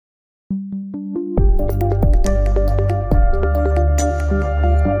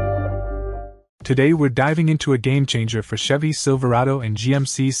Today we're diving into a game changer for Chevy Silverado and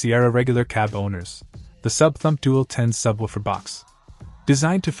GMC Sierra regular cab owners, the Subthump Dual 10 Subwoofer Box.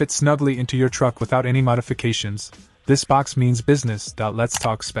 Designed to fit snugly into your truck without any modifications, this box means business. Let's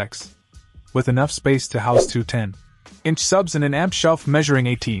talk specs. With enough space to house two 10-inch subs and an amp shelf measuring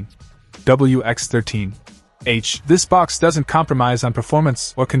 18W x 13H, this box doesn't compromise on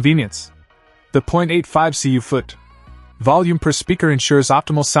performance or convenience. The 0.85 cu foot volume per speaker ensures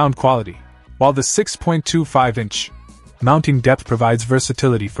optimal sound quality, while the 6.25-inch mounting depth provides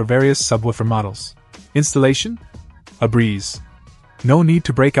versatility for various subwoofer models. Installation? A breeze. No need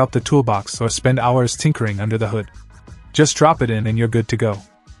to break out the toolbox or spend hours tinkering under the hood. Just drop it in and you're good to go.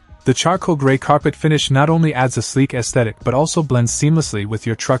 The charcoal gray carpet finish not only adds a sleek aesthetic but also blends seamlessly with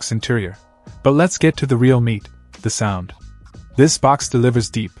your truck's interior. But let's get to the real meat, the sound. This box delivers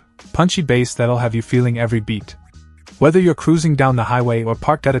deep, punchy bass that'll have you feeling every beat. Whether you're cruising down the highway or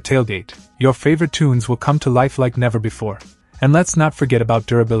parked at a tailgate, your favorite tunes will come to life like never before. And let's not forget about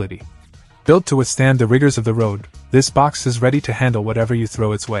durability. Built to withstand the rigors of the road, this box is ready to handle whatever you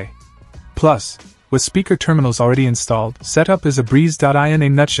throw its way. Plus, with speaker terminals already installed, setup is a breeze. In a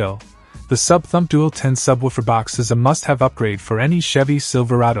nutshell, the Subthump Dual 10 Subwoofer Box is a must-have upgrade for any Chevy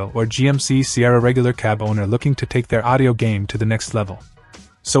Silverado or GMC Sierra regular cab owner looking to take their audio game to the next level.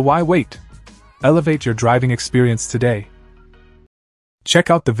 So why wait? Elevate your driving experience today.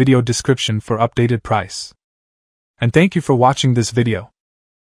 Check out the video description for updated price. And thank you for watching this video.